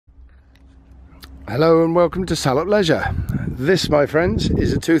Hello and welcome to Salop Leisure. This, my friends,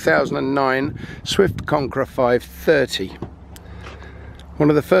 is a 2009 Swift Conqueror 530. One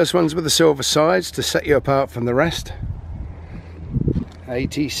of the first ones with the silver sides to set you apart from the rest.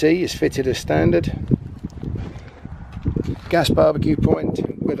 ATC is fitted as standard. Gas barbecue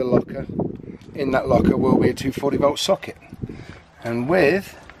point with a locker. In that locker will be a 240 volt socket and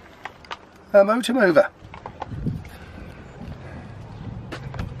with a motor mover.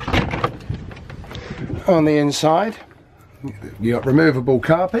 On the inside you got removable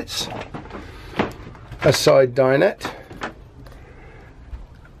carpets, a side dinette,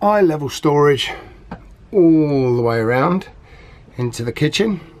 eye level storage all the way around into the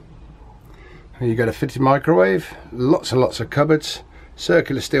kitchen. You've got a fitted microwave, lots and lots of cupboards,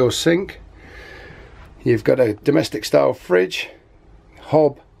 circular steel sink. You've got a domestic style fridge,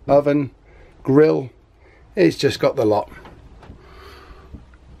 hob, oven, grill. It's just got the lot.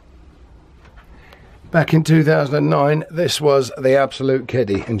 Back in 2009, this was the absolute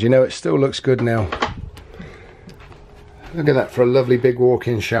kiddie, and you know, it still looks good now. Look at that for a lovely big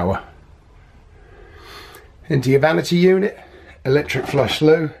walk-in shower. Into your vanity unit, electric flush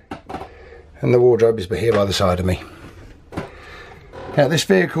loo, and the wardrobe is here by the side of me. Now this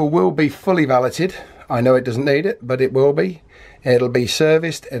vehicle will be fully valeted. I know it doesn't need it, but it will be. It'll be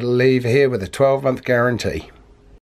serviced, it'll leave here with a 12-month guarantee.